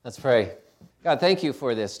Let's pray. God, thank you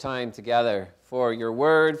for this time together, for your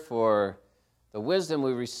word, for the wisdom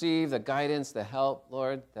we receive, the guidance, the help,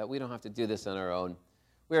 Lord, that we don't have to do this on our own.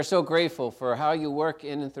 We are so grateful for how you work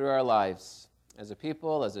in and through our lives as a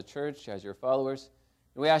people, as a church, as your followers.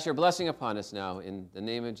 And we ask your blessing upon us now in the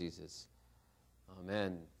name of Jesus.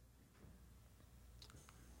 Amen.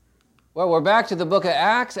 Well, we're back to the book of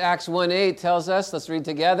Acts. Acts 1:8 tells us, let's read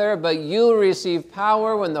together, "But you will receive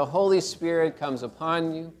power when the Holy Spirit comes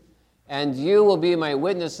upon you, and you will be my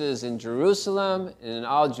witnesses in Jerusalem, and in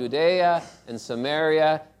all Judea and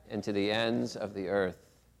Samaria, and to the ends of the earth."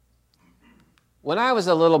 When I was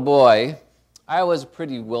a little boy, I was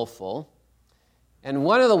pretty willful. And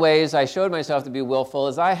one of the ways I showed myself to be willful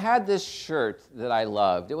is I had this shirt that I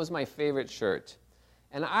loved. It was my favorite shirt.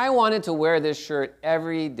 And I wanted to wear this shirt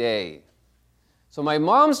every day. So my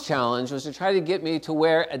mom's challenge was to try to get me to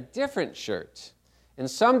wear a different shirt.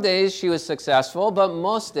 And some days she was successful, but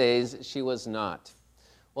most days she was not.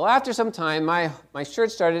 Well, after some time, my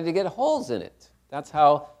shirt started to get holes in it. That's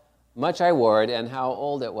how much I wore it and how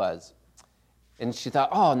old it was. And she thought,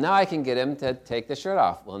 oh, now I can get him to take the shirt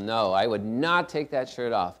off. Well, no, I would not take that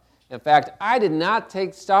shirt off. In fact, I did not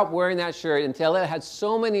stop wearing that shirt until it had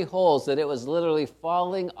so many holes that it was literally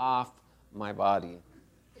falling off my body.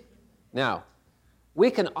 Now, we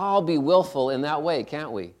can all be willful in that way,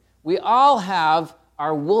 can't we? We all have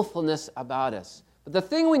our willfulness about us. But the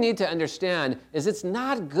thing we need to understand is it's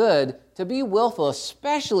not good to be willful,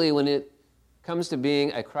 especially when it comes to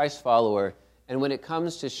being a Christ follower and when it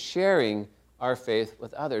comes to sharing our faith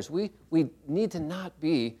with others. We need to not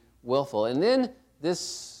be willful. And then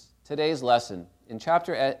today's lesson, in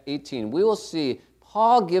chapter 18, we will see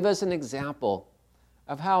Paul give us an example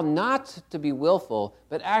of how not to be willful,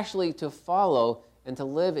 but actually to follow and to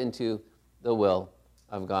live into the will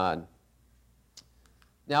of God.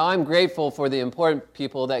 Now, I'm grateful for the important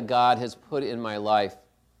people that God has put in my life.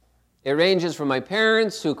 It ranges from my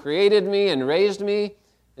parents who created me and raised me,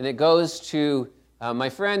 and it goes to my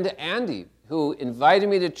friend Andy, who invited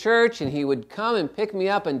me to church, and he would come and pick me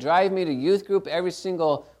up and drive me to youth group every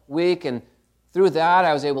single week, and through that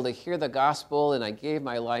I was able to hear the gospel, and I gave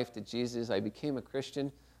my life to Jesus. I became a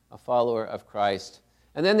Christian, a follower of Christ.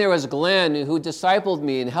 And then there was Glenn, who discipled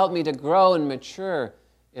me and helped me to grow and mature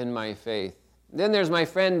in my faith. Then there's my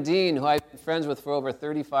friend Dean, who I've been friends with for over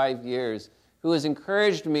 35 years, who has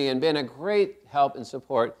encouraged me and been a great help and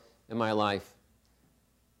support in my life.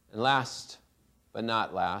 And last but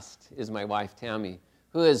not last is my wife Tammy,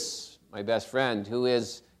 who is my best friend, who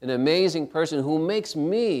is an amazing person, who makes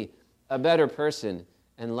me a better person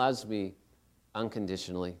and loves me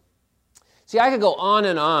unconditionally. See, I could go on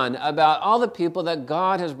and on about all the people that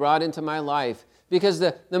God has brought into my life, because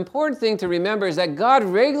the important thing to remember is that God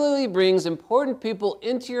regularly brings important people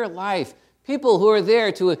into your life, people who are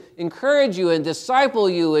there to encourage you and disciple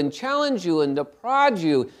you and challenge you and to prod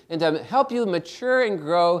you and to help you mature and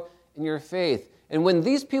grow in your faith. And when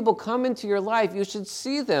these people come into your life, you should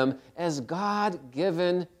see them as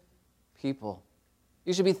God-given people.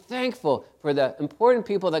 You should be thankful for the important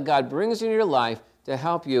people that God brings into your life to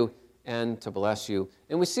help you and to bless you.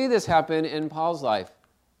 And we see this happen in Paul's life.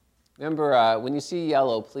 Remember, when you see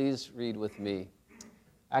yellow, please read with me.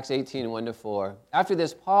 Acts 18, 1-4. After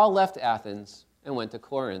this, Paul left Athens and went to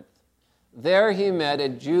Corinth. There he met a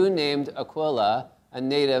Jew named Aquila, a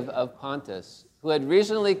native of Pontus, who had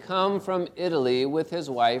recently come from Italy with his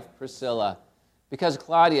wife Priscilla, because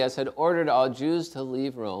Claudius had ordered all Jews to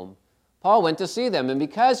leave Rome. Paul went to see them, and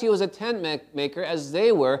because he was a tent maker as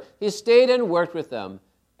they were, he stayed and worked with them.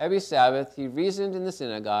 Every Sabbath he reasoned in the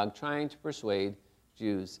synagogue, trying to persuade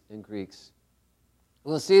Jews and Greeks.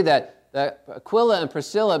 We'll see that Aquila and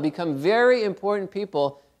Priscilla become very important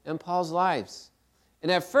people in Paul's lives.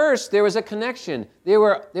 And at first there was a connection. They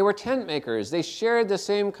were tent makers. They shared the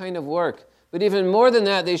same kind of work. But even more than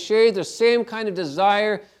that, they shared the same kind of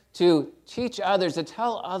desire to teach others, to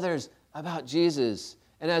tell others about Jesus.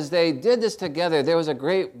 And as they did this together, there was a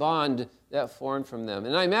great bond that formed from them.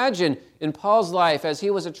 And I imagine in Paul's life, as he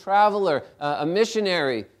was a traveler, a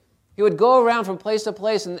missionary, he would go around from place to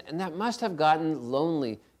place, and that must have gotten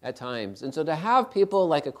lonely at times. And so to have people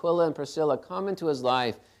like Aquila and Priscilla come into his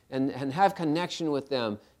life and have connection with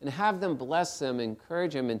them and have them bless them,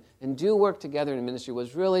 encourage him, and do work together in ministry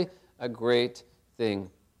was really a great thing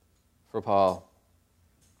for Paul.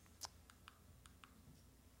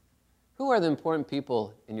 Who are the important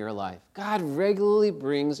people in your life? God regularly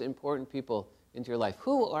brings important people into your life.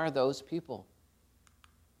 Who are those people?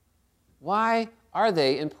 Why are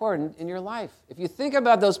they important in your life? If you think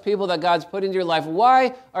about those people that God's put into your life,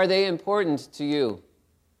 why are they important to you?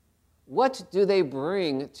 What do they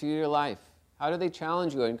bring to your life? How do they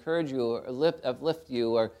challenge you, or encourage you, or uplift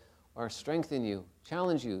you, or strengthen you,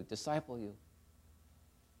 challenge you, disciple you?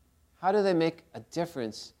 How do they make a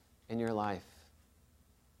difference in your life?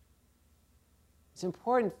 It's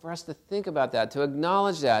important for us to think about that, to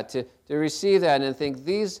acknowledge that, to receive that, and think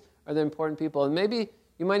these are the important people. And maybe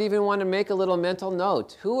you might even want to make a little mental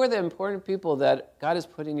note. Who are the important people that God has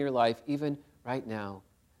put in your life even right now?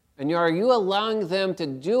 And are you allowing them to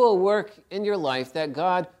do a work in your life that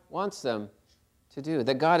God wants them to do,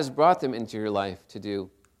 that God has brought them into your life to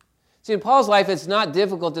do? See, in Paul's life, it's not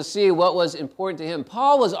difficult to see what was important to him.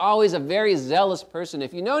 Paul was always a very zealous person.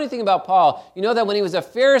 If you know anything about Paul, you know that when he was a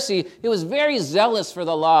Pharisee, he was very zealous for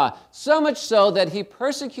the law, so much so that he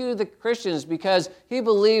persecuted the Christians because he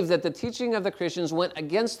believed that the teaching of the Christians went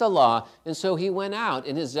against the law, and so he went out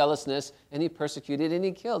in his zealousness, and he persecuted and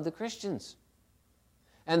he killed the Christians.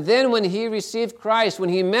 And then when he received Christ, when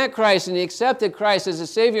he met Christ and he accepted Christ as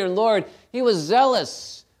his Savior and Lord, he was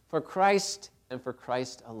zealous for Christ and for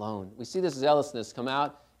Christ alone. We see this zealousness come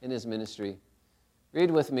out in his ministry.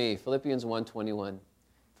 Read with me, Philippians 1:21.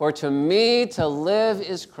 For to me to live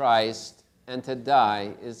is Christ, and to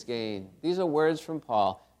die is gain. These are words from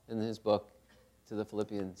Paul in his book to the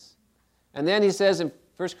Philippians. And then he says in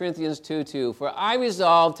 1 Corinthians 2:2, for I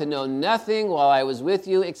resolved to know nothing while I was with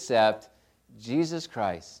you except Jesus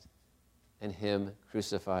Christ and him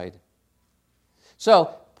crucified.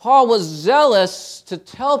 So Paul was zealous to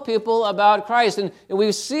tell people about Christ. And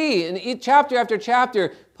we see in each chapter after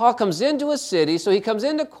chapter, Paul comes into a city. So he comes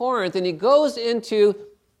into Corinth and he goes into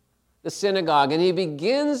the synagogue and he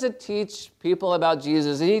begins to teach people about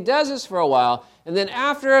Jesus. And he does this for a while. And then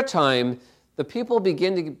after a time, the people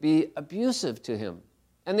begin to be abusive to him.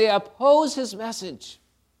 And they oppose his message.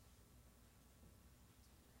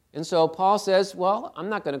 And so Paul says, well, I'm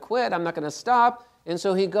not going to quit. I'm not going to stop. And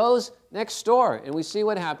so he goes next door, and we see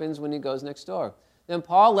what happens when he goes next door. Then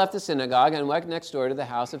Paul left the synagogue and went next door to the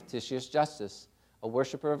house of Titius Justus, a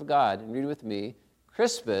worshiper of God. And read with me,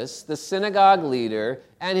 Crispus, the synagogue leader,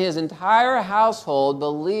 and his entire household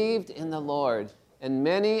believed in the Lord. And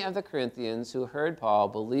many of the Corinthians who heard Paul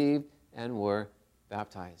believed and were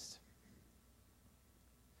baptized.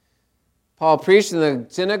 Paul preached in the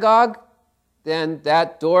synagogue. Then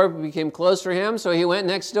that door became closed for him, so he went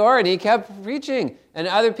next door and he kept preaching. And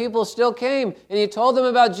other people still came, and he told them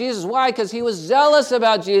about Jesus. Why? Because he was zealous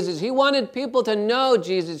about Jesus. He wanted people to know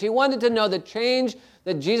Jesus. He wanted to know the change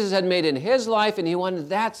that Jesus had made in his life, and he wanted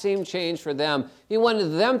that same change for them. He wanted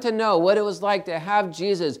them to know what it was like to have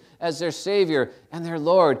Jesus as their Savior and their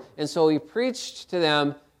Lord. And so he preached to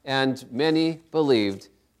them, and many believed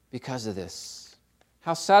because of this.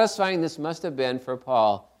 How satisfying this must have been for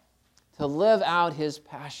Paul to live out his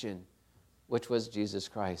passion, which was Jesus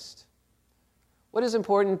Christ. What is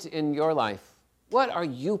important in your life? What are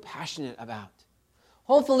you passionate about?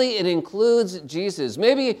 Hopefully it includes Jesus.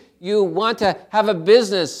 Maybe you want to have a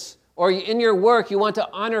business, or in your work you want to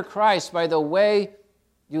honor Christ by the way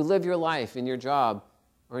you live your life in your job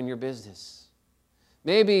or in your business.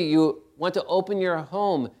 Maybe you want to open your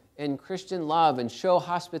home in Christian love and show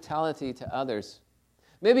hospitality to others.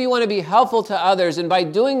 Maybe you want to be helpful to others, and by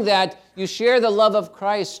doing that, you share the love of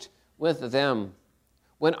Christ with them.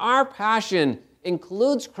 When our passion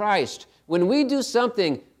includes Christ, when we do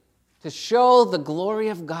something to show the glory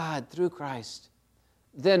of God through Christ,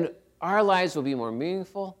 then our lives will be more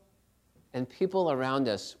meaningful, and people around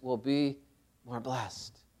us will be more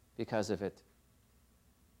blessed because of it.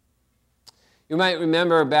 You might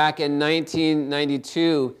remember back in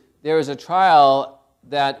 1992, there was a trial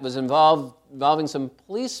that was involving some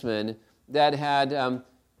policemen that had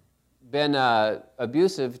been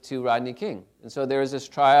abusive to Rodney King. And so there was this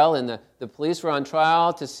trial, and the police were on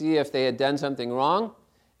trial to see if they had done something wrong.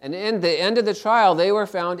 And in the end of the trial, they were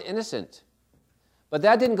found innocent. But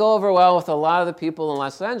that didn't go over well with a lot of the people in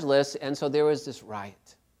Los Angeles, and so there was this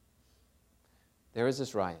riot.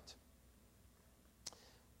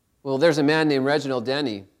 Well, there's a man named Reginald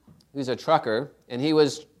Denny, who's a trucker, and he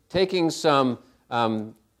was taking some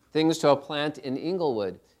things to a plant in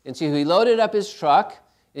Inglewood. And so he loaded up his truck,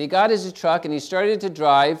 and he got his truck, and he started to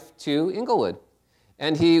drive to Inglewood.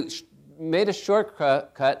 And he made a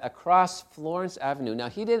shortcut across Florence Avenue. Now,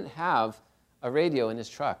 he didn't have a radio in his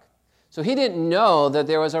truck, so he didn't know that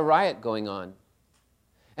there was a riot going on.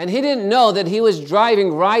 And he didn't know that he was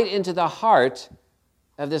driving right into the heart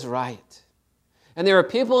of this riot. And there were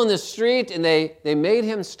people in the street, and they made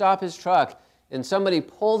him stop his truck, and somebody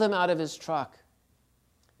pulled him out of his truck.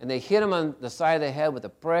 And they hit him on the side of the head with a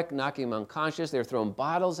brick, knocking him unconscious. They were throwing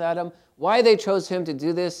bottles at him. Why they chose him to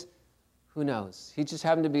do this, who knows? He just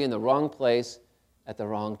happened to be in the wrong place at the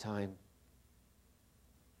wrong time.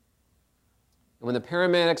 And when the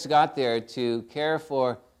paramedics got there to care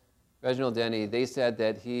for Reginald Denny, they said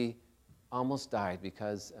that he almost died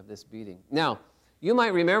because of this beating. Now, you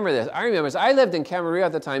might remember this. I remember this. I lived in Camarillo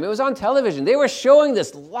at the time. It was on television. They were showing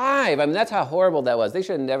this live. I mean, that's how horrible that was. They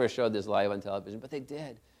should have never showed this live on television, but they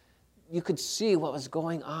did. You could see what was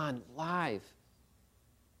going on live.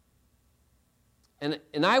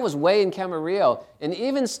 And I was way in Camarillo, and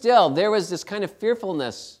even still, there was this kind of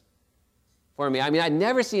fearfulness for me. I mean, I'd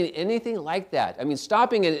never seen anything like that. I mean,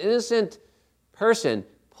 stopping an innocent person,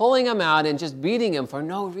 pulling him out, and just beating him for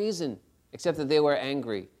no reason, except that they were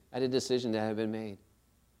angry at a decision that had been made.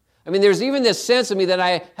 I mean, there's even this sense of me that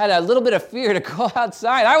I had a little bit of fear to go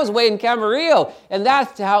outside. I was way in Camarillo, and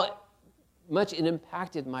that's how much it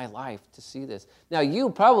impacted my life to see this. Now,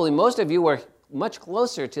 most of you were much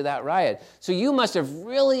closer to that riot. So you must have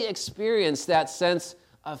really experienced that sense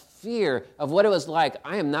of fear of what it was like.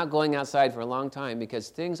 I am not going outside for a long time because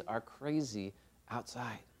things are crazy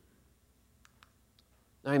outside.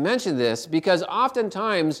 Now, I mention this because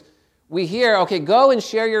oftentimes we hear, okay, go and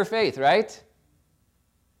share your faith, right?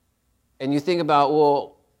 And you think about,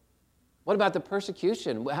 well, what about the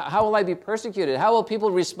persecution? How will I be persecuted? How will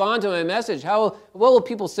people respond to my message? What will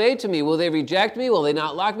people say to me? Will they reject me? Will they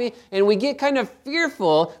not like me? And we get kind of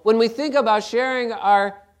fearful when we think about sharing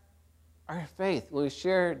our faith, when we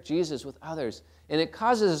share Jesus with others. And it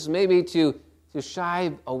causes us maybe to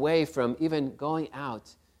shy away from even going out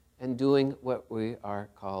and doing what we are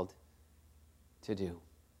called to do.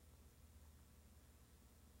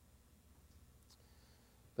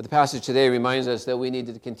 But the passage today reminds us that we need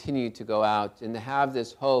to continue to go out and to have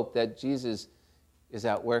this hope that Jesus is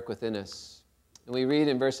at work within us. And we read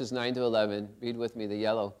in verses 9 to 11, read with me the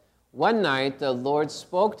yellow. One night the Lord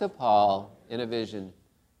spoke to Paul in a vision.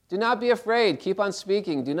 Do not be afraid, keep on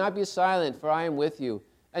speaking, do not be silent, for I am with you.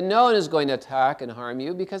 And no one is going to attack and harm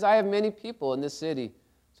you, because I have many people in this city.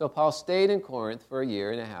 So Paul stayed in Corinth for 1.5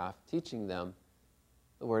 years, teaching them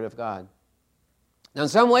the word of God. Now in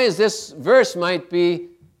some ways this verse might be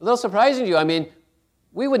a little surprising to you. I mean,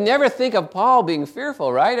 we would never think of Paul being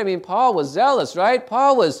fearful, right? I mean, Paul was zealous, right?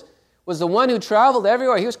 Paul was the one who traveled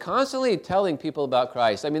everywhere. He was constantly telling people about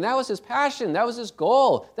Christ. I mean, that was his passion. That was his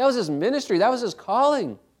goal. That was his ministry. That was his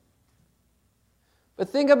calling. But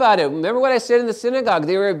think about it. Remember what I said in the synagogue?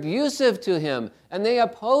 They were abusive to him, and they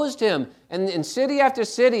opposed him. And in city after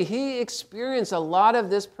city, he experienced a lot of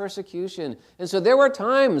this persecution. And so there were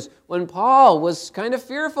times when Paul was kind of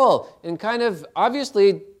fearful and kind of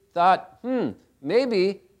obviously thought,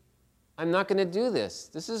 maybe I'm not going to do this.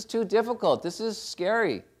 This is too difficult. This is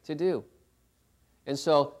scary to do. And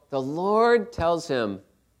so the Lord tells him,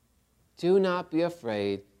 do not be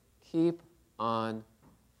afraid. Keep on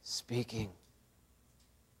speaking.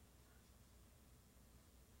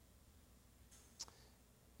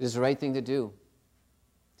 It is the right thing to do,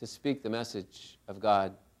 to speak the message of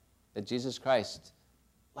God, that Jesus Christ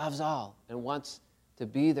loves all and wants to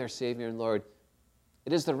be their Savior and Lord.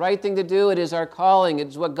 It is the right thing to do. It is our calling. It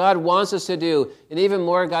is what God wants us to do. And even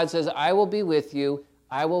more, God says, I will be with you.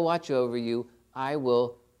 I will watch over you. I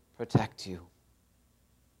will protect you.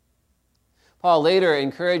 Paul later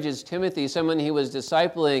encourages Timothy, someone he was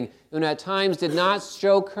discipling, who at times did not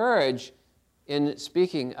show courage in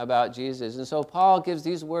speaking about Jesus. And so Paul gives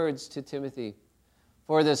these words to Timothy.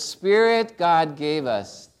 For the Spirit God gave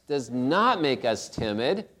us does not make us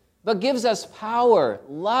timid, but gives us power,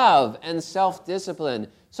 love, and self-discipline.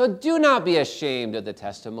 So do not be ashamed of the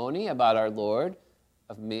testimony about our Lord,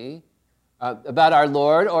 about our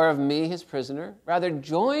Lord or of me, his prisoner. Rather,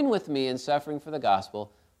 join with me in suffering for the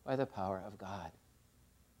gospel by the power of God.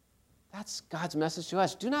 That's God's message to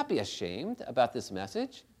us. Do not be ashamed about this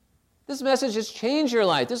message. This message has changed your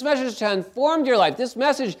life. This message has transformed your life. This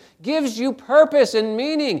message gives you purpose and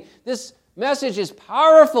meaning. This message is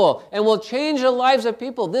powerful and will change the lives of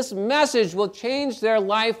people. This message will change their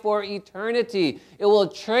life for eternity. It will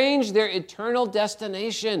change their eternal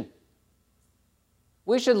destination.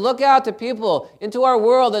 We should look out to people into our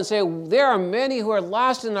world and say, there are many who are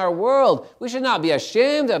lost in our world. We should not be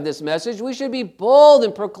ashamed of this message. We should be bold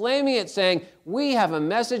in proclaiming it, saying, we have a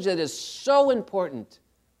message that is so important.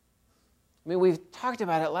 I mean, we've talked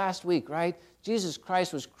about it last week, right? Jesus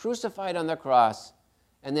Christ was crucified on the cross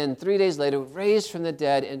and then 3 days later raised from the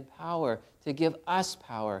dead in power to give us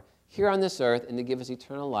power here on this earth and to give us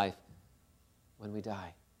eternal life when we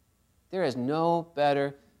die. There is no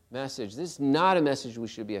better message. This is not a message we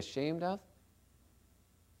should be ashamed of.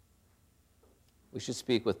 We should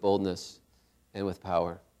speak with boldness and with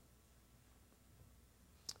power.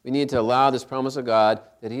 We need to allow this promise of God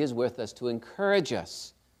that he is with us to encourage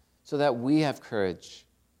us so that we have courage.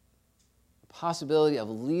 possibility of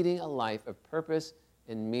leading a life of purpose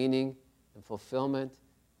and meaning and fulfillment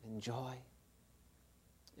and joy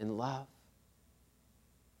and love.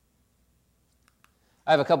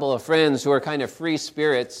 I have a couple of friends who are kind of free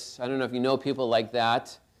spirits. I don't know if you know people like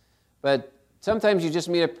that, but sometimes you just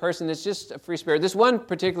meet a person that's just a free spirit. This one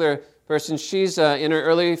particular person, she's in her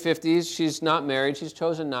early 50s. She's not married. She's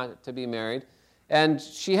chosen not to be married. And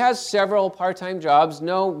she has several part-time jobs,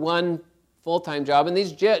 no one full-time job. And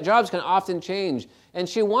these jobs can often change. And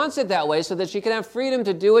she wants it that way so that she can have freedom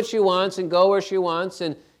to do what she wants and go where she wants.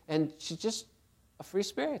 And she's just a free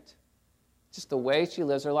spirit. Just the way she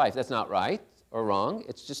lives her life. That's not right or wrong.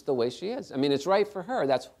 It's just the way she is. I mean, it's right for her.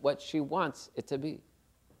 That's what she wants it to be.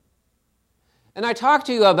 And I talked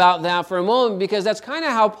to you about that for a moment because that's kind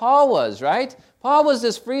of how Paul was, right? Paul was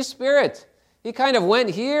this free spirit. He kind of went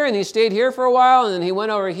here and he stayed here for a while, and then he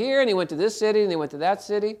went over here and he went to this city and he went to that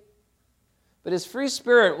city. But his free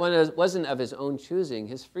spirit wasn't of his own choosing.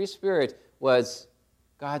 His free spirit was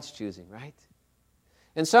God's choosing, right?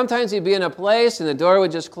 And sometimes he'd be in a place and the door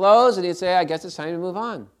would just close and he'd say, I guess it's time to move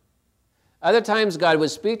on. Other times God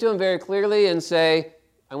would speak to him very clearly and say,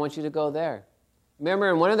 I want you to go there.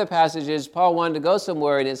 Remember in one of the passages, Paul wanted to go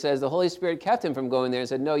somewhere and it says the Holy Spirit kept him from going there and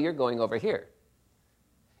said, no, you're going over here.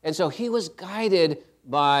 And so he was guided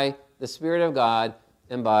by the Spirit of God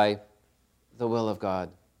and by the will of God.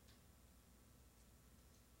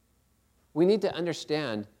 We need to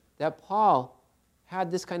understand that Paul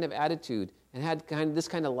had this kind of attitude and had this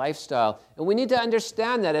kind of lifestyle. And we need to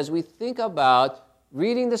understand that as we think about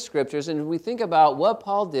reading the Scriptures and we think about what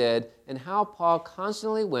Paul did and how Paul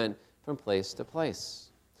constantly went from place to place.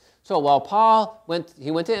 So while Paul went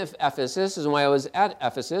to Ephesus, and while I was at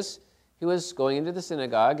Ephesus, he was going into the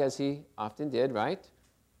synagogue, as he often did, right?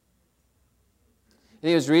 And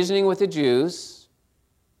he was reasoning with the Jews,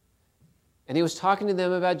 and he was talking to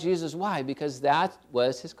them about Jesus. Why? Because that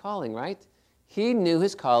was his calling, right? He knew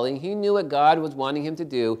his calling. He knew what God was wanting him to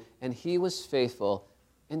do, and he was faithful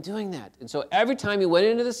in doing that. And so every time he went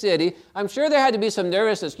into the city, I'm sure there had to be some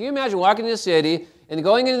nervousness. Can you imagine walking into the city and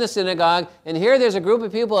going into the synagogue, and here there's a group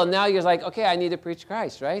of people, and now you're like, okay, I need to preach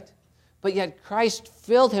Christ, right? But yet Christ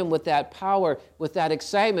filled him with that power, with that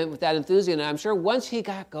excitement, with that enthusiasm. And I'm sure once he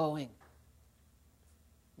got going,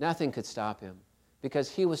 nothing could stop him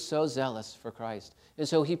because he was so zealous for Christ. And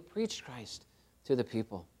so he preached Christ to the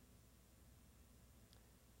people.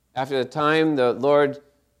 After the time, the Lord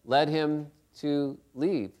led him to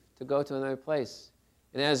leave, to go to another place.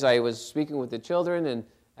 And as I was speaking with the children and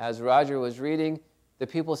as Roger was reading, the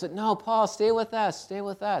people said, no, Paul, stay with us, stay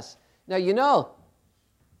with us. Now, you know,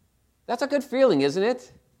 that's a good feeling, isn't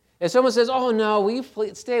it? If someone says, oh, no, will you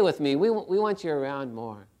please stay with me? We want you around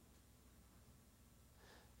more. In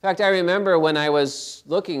fact, I remember when I was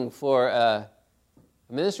looking for a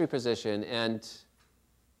ministry position and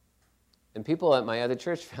people at my other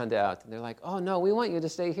church found out, and they're like, oh, no, we want you to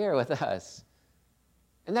stay here with us.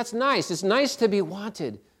 And that's nice. It's nice to be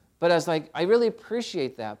wanted. But I was like, I really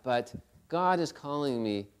appreciate that, but God is calling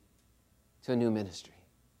me to a new ministry.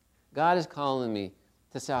 God is calling me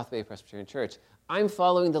to South Bay Presbyterian Church. I'm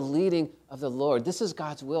following the leading of the Lord. This is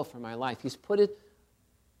God's will for my life. He's put it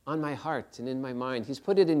on my heart and in my mind. He's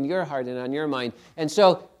put it in your heart and on your mind. And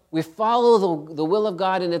so we follow the will of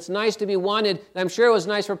God, and it's nice to be wanted. And I'm sure it was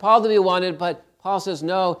nice for Paul to be wanted, but Paul says,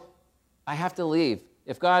 no, I have to leave.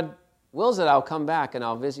 If God wills it, I'll come back and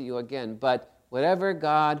I'll visit you again. But whatever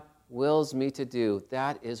God wills me to do,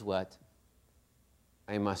 that is what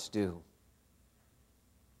I must do.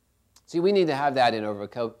 See, we need to have that in our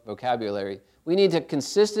vocabulary. We need to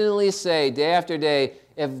consistently say day after day,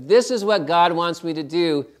 if this is what God wants me to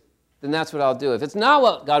do, then that's what I'll do. If it's not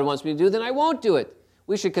what God wants me to do, then I won't do it.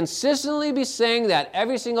 We should consistently be saying that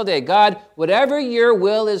every single day. God, whatever your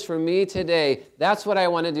will is for me today, that's what I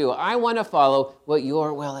want to do. I want to follow what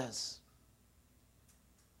your will is.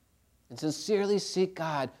 And sincerely seek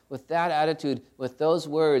God with that attitude, with those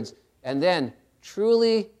words, and then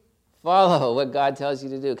truly follow what God tells you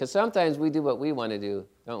to do. Because sometimes we do what we want to do,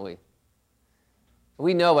 don't we?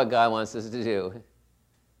 We know what God wants us to do,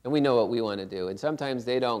 and we know what we want to do. And sometimes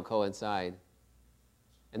they don't coincide.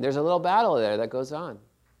 And there's a little battle there that goes on.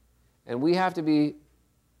 And we have to be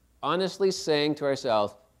honestly saying to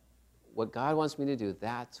ourselves, what God wants me to do,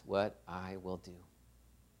 that's what I will do.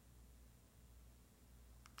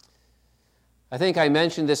 I think I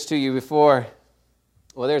mentioned this to you before.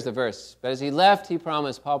 Well, there's the verse. But as he left,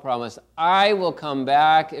 Paul promised, I will come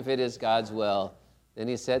back if it is God's will. Then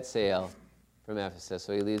he set sail from Ephesus.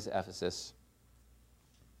 So he leaves Ephesus.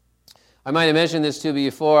 I might have mentioned this to you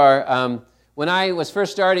before. When I was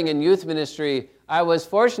first starting in youth ministry, I was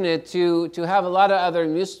fortunate to have a lot of other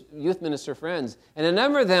youth minister friends. And a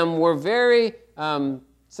number of them were very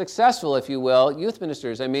successful, if you will, youth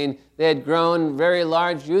ministers. I mean, they had grown very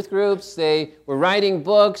large youth groups. They were writing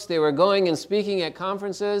books. They were going and speaking at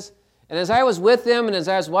conferences. And as I was with them and as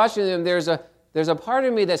I was watching them, there's a part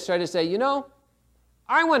of me that started to say, you know,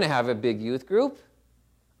 I want to have a big youth group.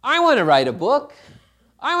 I want to write a book.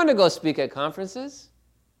 I want to go speak at conferences.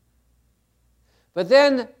 But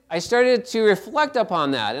then I started to reflect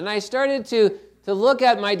upon that, and I started to look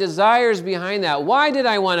at my desires behind that. Why did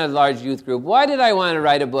I want a large youth group? Why did I want to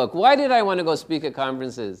write a book? Why did I want to go speak at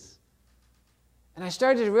conferences? And I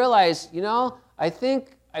started to realize, you know, I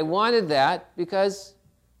think I wanted that because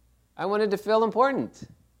I wanted to feel important.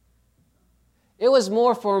 It was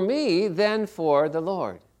more for me than for the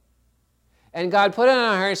Lord. And God put it on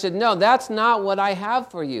our heart and said, no, that's not what I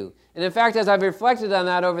have for you. And in fact, as I've reflected on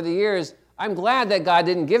that over the years, I'm glad that God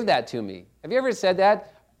didn't give that to me. Have you ever said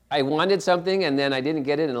that? I wanted something and then I didn't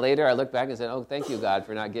get it, and later I looked back and said, oh, thank you, God,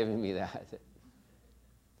 for not giving me that.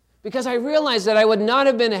 Because I realized that I would not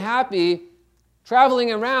have been happy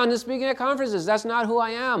traveling around and speaking at conferences. That's not who I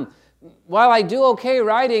am. While I do okay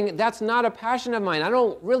writing, that's not a passion of mine. I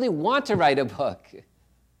don't really want to write a book.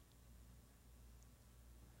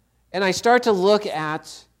 And I start to look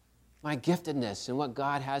at my giftedness and what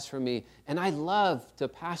God has for me. And I love to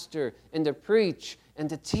pastor and to preach and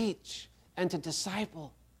to teach and to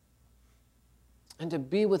disciple and to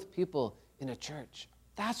be with people in a church.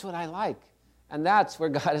 That's what I like. And that's where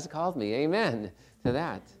God has called me. Amen to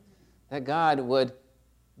that. That God would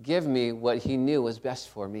give me what he knew was best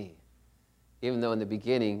for me, even though in the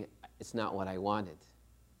beginning it's not what I wanted.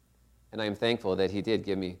 And I'm thankful that he did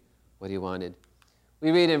give me what he wanted. We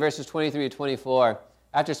read in verses 23 to 24,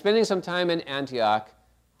 after spending some time in Antioch,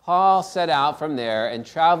 Paul set out from there and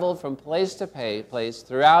traveled from place to place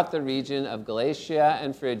throughout the region of Galatia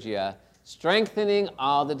and Phrygia, strengthening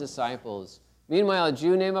all the disciples. Meanwhile, a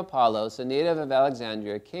Jew named Apollos, a native of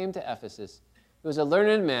Alexandria, came to Ephesus. He was a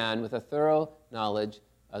learned man with a thorough knowledge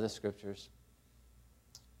of the Scriptures.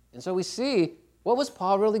 And so we see, what was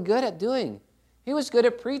Paul really good at doing? He was good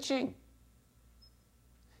at preaching.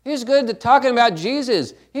 He was good at talking about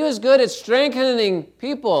Jesus. He was good at strengthening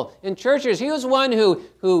people in churches. He was one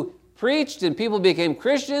who preached and people became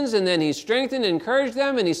Christians, and then he strengthened and encouraged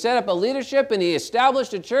them, and he set up a leadership and he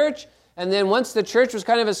established a church. And then once the church was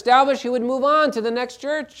kind of established, he would move on to the next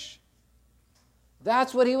church.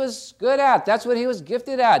 That's what he was good at. That's what he was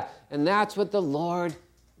gifted at. And that's what the Lord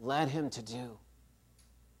led him to do.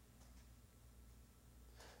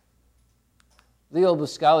 Leo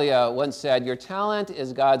Buscaglia once said, your talent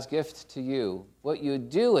is God's gift to you. What you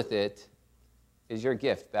do with it is your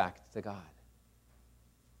gift back to God.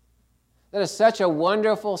 That is such a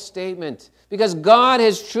wonderful statement, because God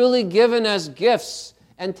has truly given us gifts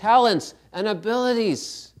and talents and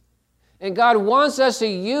abilities. And God wants us to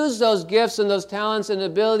use those gifts and those talents and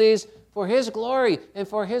abilities for his glory and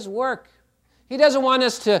for his work. He doesn't want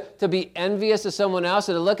us to be envious of someone else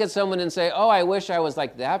and to look at someone and say, oh, I wish I was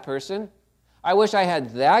like that person. I wish I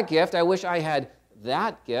had that gift. I wish I had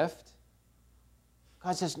that gift.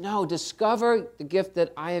 God says, no, discover the gift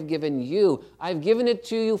that I have given you. I've given it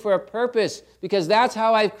to you for a purpose, because that's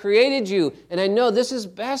how I've created you. And I know this is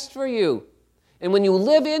best for you. And when you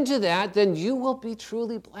live into that, then you will be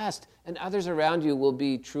truly blessed, and others around you will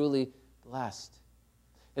be truly blessed.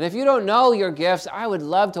 And if you don't know your gifts, I would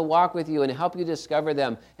love to walk with you and help you discover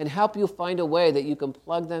them and help you find a way that you can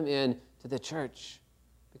plug them in to the church.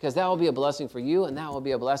 Because that will be a blessing for you, and that will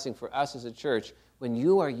be a blessing for us as a church when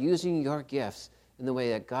you are using your gifts in the way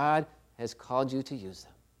that God has called you to use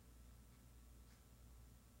them.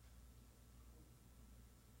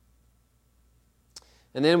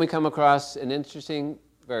 And then we come across an interesting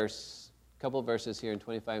verse, a couple of verses here in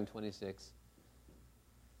 25 and 26.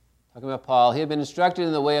 Talking about Paul, he had been instructed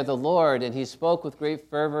in the way of the Lord, and he spoke with great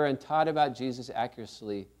fervor and taught about Jesus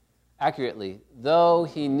accurately, though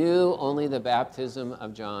he knew only the baptism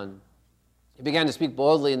of John. He began to speak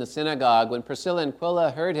boldly in the synagogue. When Priscilla and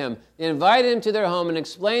Aquila heard him, they invited him to their home and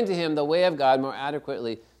explained to him the way of God more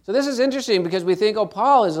adequately. So this is interesting, because we think, oh,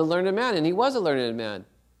 Paul is a learned man, and he was a learned man.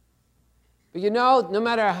 But you know, no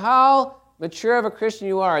matter how mature of a Christian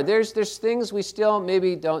you are, there's things we still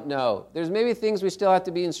maybe don't know. There's maybe things we still have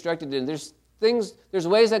to be instructed in. There's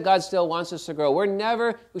ways that God still wants us to grow.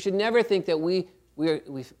 We should never think that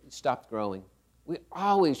we've stopped growing. We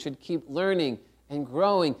always should keep learning and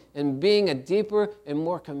growing and being a deeper and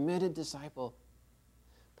more committed disciple.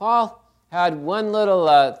 Paul had one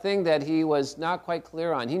little thing that he was not quite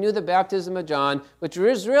clear on. He knew the baptism of John, which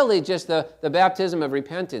is really just the baptism of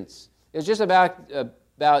repentance. It's just about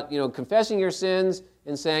confessing your sins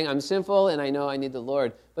and saying, I'm sinful and I know I need the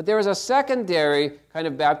Lord. But there is a secondary kind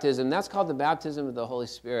of baptism. That's called the baptism of the Holy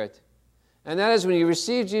Spirit. And that is when you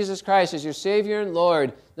receive Jesus Christ as your Savior and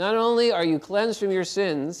Lord, not only are you cleansed from your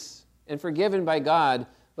sins and forgiven by God,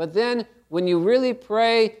 but then when you really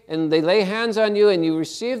pray and they lay hands on you and you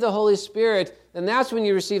receive the Holy Spirit, then that's when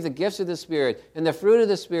you receive the gifts of the Spirit and the fruit of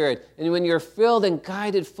the Spirit, and when you're filled and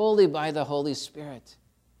guided fully by the Holy Spirit.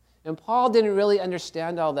 And Paul didn't really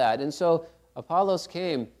understand all that. And so Apollos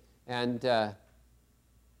came and,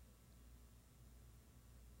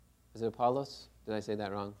 is it Apollos? Did I say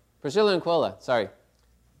that wrong? Priscilla and Aquila, sorry.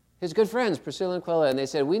 His good friends, Priscilla and Aquila, and they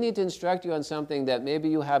said, we need to instruct you on something that maybe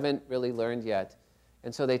you haven't really learned yet.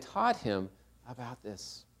 And so they taught him about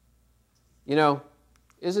this. You know,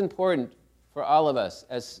 it's important for all of us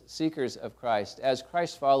as seekers of Christ, as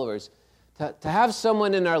Christ followers, to have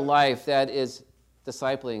someone in our life that is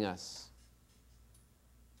discipling us.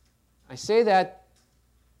 I say that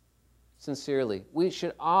sincerely. We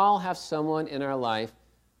should all have someone in our life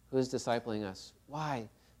who is discipling us. Why?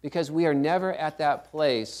 Because we are never at that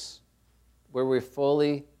place where we're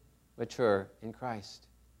fully mature in Christ.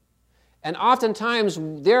 And oftentimes,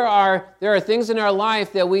 there are things in our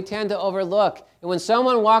life that we tend to overlook. And when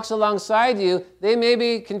someone walks alongside you, they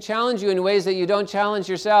maybe can challenge you in ways that you don't challenge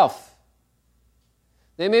yourself.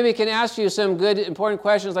 They maybe can ask you some good, important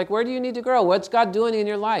questions like, where do you need to grow? What's God doing in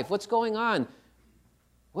your life? What's going on?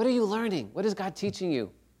 What are you learning? What is God teaching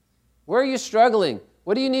you? Where are you struggling?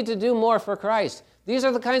 What do you need to do more for Christ? These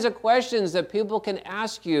are the kinds of questions that people can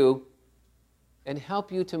ask you and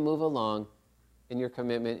help you to move along in your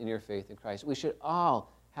commitment, in your faith in Christ. We should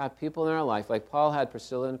all have people in our life, like Paul had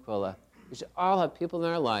Priscilla and Aquila. We should all have people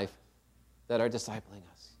in our life that are discipling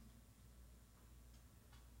us.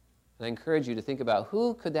 And I encourage you to think about,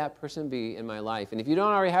 who could that person be in my life? And if you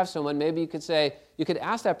don't already have someone, maybe you could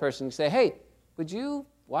ask that person, say, hey, would you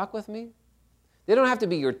walk with me? They don't have to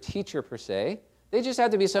be your teacher per se. They just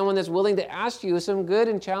have to be someone that's willing to ask you some good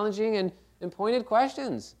and challenging and pointed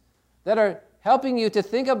questions that are helping you to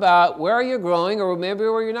think about, where are you growing, or maybe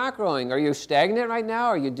where you're not growing. Are you stagnant right now?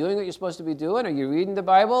 Are you doing what you're supposed to be doing? Are you reading the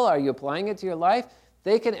Bible? Are you applying it to your life?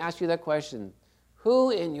 They can ask you that question.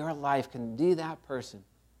 Who in your life can be that person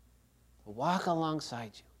to walk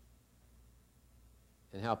alongside you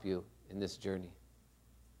and help you in this journey?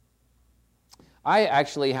 I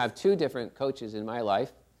actually have 2 different coaches in my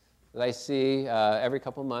life that I see every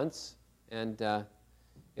couple months, and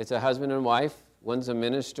it's a husband and wife. One's a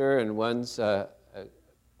minister and one's a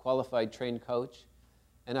qualified trained coach.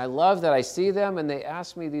 And I love that I see them and they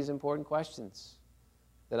ask me these important questions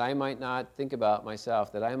that I might not think about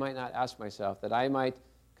myself, that I might not ask myself, that I might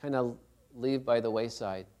kind of leave by the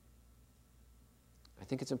wayside. I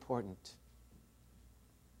think it's important.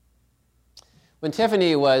 When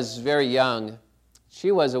Tiffany was very young, she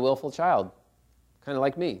was a willful child, kind of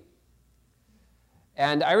like me.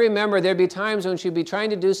 And I remember there'd be times when she'd be trying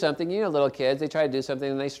to do something. You know, little kids, they try to do something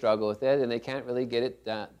and they struggle with it and they can't really get it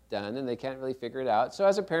done and they can't really figure it out. So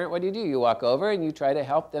as a parent, what do? You walk over and you try to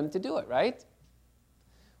help them to do it, right?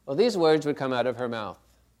 Well, these words would come out of her mouth.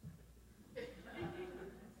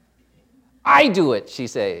 I do it, she'd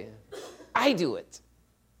say. I do it.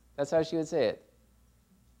 That's how she would say it.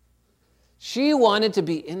 She wanted to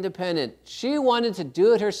be independent. She wanted to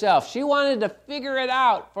do it herself. She wanted to figure it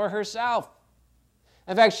out for herself.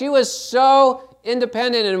 In fact, she was so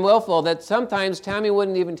independent and willful that sometimes Tammy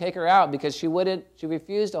wouldn't even take her out because she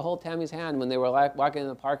refused to hold Tammy's hand when they were walking in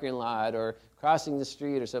the parking lot or crossing the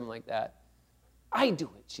street or something like that. I do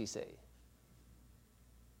it, she'd say.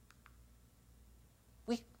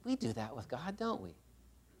 We do that with God, don't we?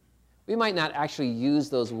 We might not actually use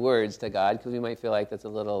those words to God because we might feel like that's a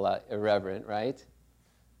little irreverent, right?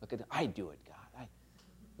 Look at, I do it, God.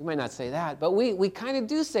 We might not say that, but we kind of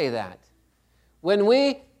do say that. When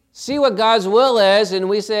we see what God's will is and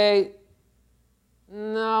we say,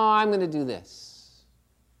 no, I'm going to do this.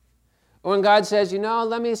 Or when God says,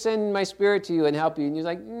 let me send my Spirit to you and help you. And you're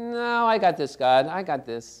like, no, I got this, God. I got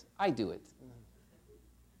this. I do it.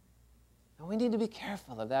 And we need to be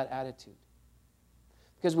careful of that attitude.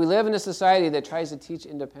 Because we live in a society that tries to teach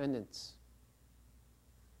independence.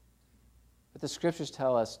 But the Scriptures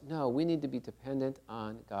tell us, no, we need to be dependent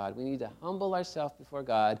on God. We need to humble ourselves before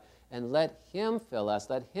God and let Him fill us,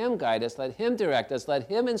 let Him guide us, let Him direct us, let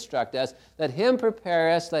Him instruct us, let Him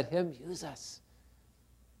prepare us, let Him use us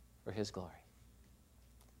for His glory.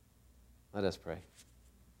 Let us pray.